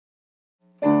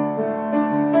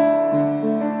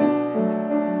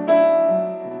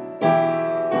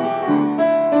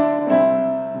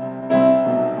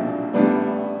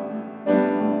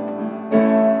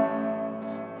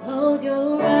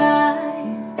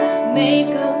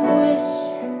make a wish,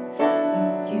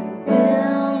 you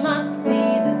will not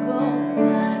see the gold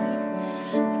light.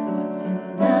 For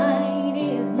tonight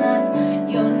is not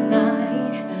your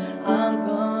night. I'm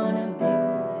gonna make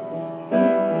the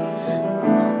saves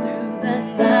all through the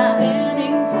night.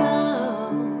 Standing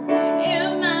tall in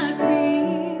my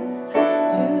crease,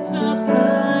 to stop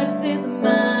pucks is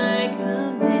my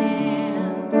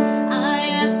command. I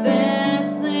have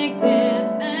fast legs and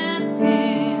fast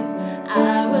hands.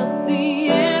 I will see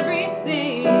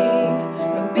everything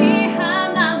from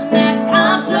behind my mask.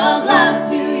 I'll show love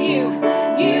to you,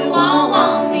 you won't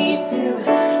want me to.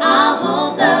 I'll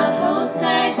hold the post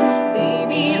tight,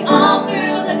 baby, all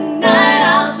through the night.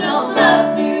 I'll show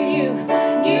love to you,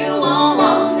 you won't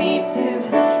want me to.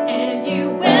 And you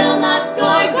will not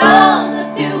score goals,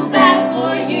 that's too bad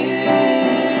for you.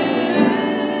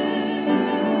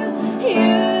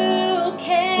 You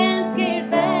can't skate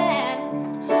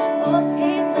fast or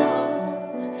skate slow.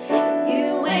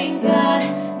 You ain't got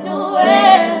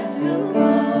nowhere to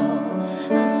go.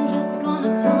 I'm just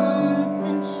gonna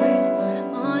concentrate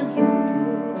on you.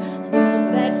 I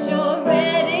know that you're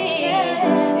ready.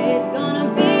 It's gonna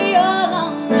be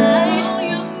all night.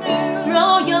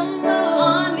 Throw your move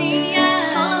on the ice.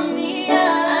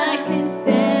 I can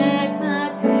stack my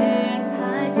pants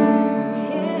high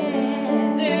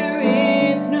too. There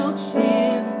is no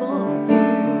chance for you.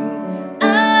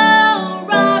 I'll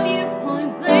rob you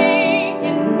point blank,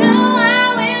 you know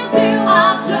I will do.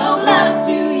 I'll show love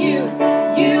to you,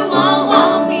 you won't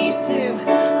want me to.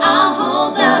 I'll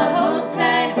hold the post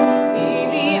tight,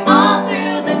 baby, all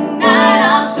through the night.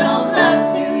 I'll show love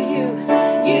to you,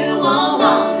 you won't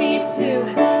want me to.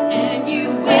 And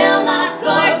you will not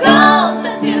score goals,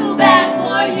 that's too bad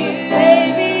for you.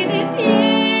 Baby, this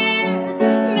year's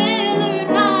Miller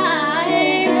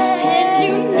time, and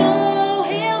you know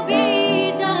he'll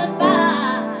be just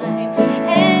fine.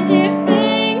 And if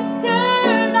things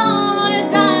turn on a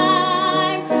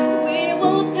dime, we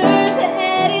will turn to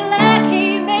Eddie like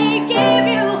he may give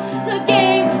you the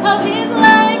game of his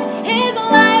life, his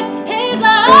life, his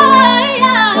life.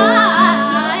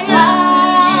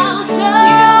 I'll show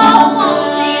you won't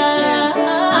want me to.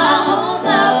 I'll hold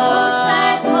the post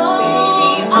tight,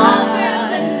 baby, all through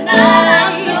the night.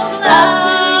 I'll show love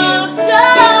to you,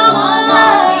 you won't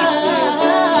want me to.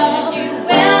 And you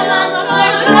will not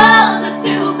score goals, that's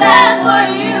too bad for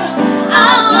you.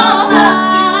 I'll show love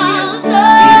to you,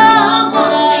 you won't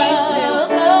want me to.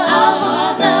 I'll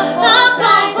hold the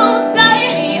post tight,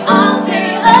 baby, all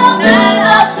through the night.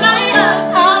 I'll show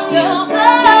love to you, you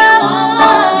won't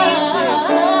want me to.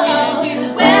 And you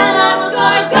will not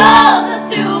score goals, that's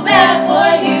too bad for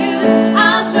you.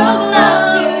 I'll show love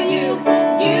to you,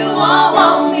 you won't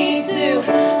want me to.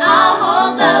 I'll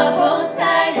hold the post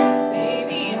tight,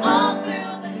 baby, all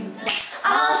through the night.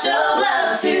 I'll show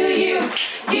love to you,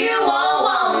 you won't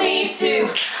want me to.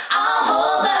 I'll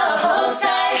hold the post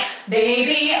tight,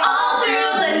 baby,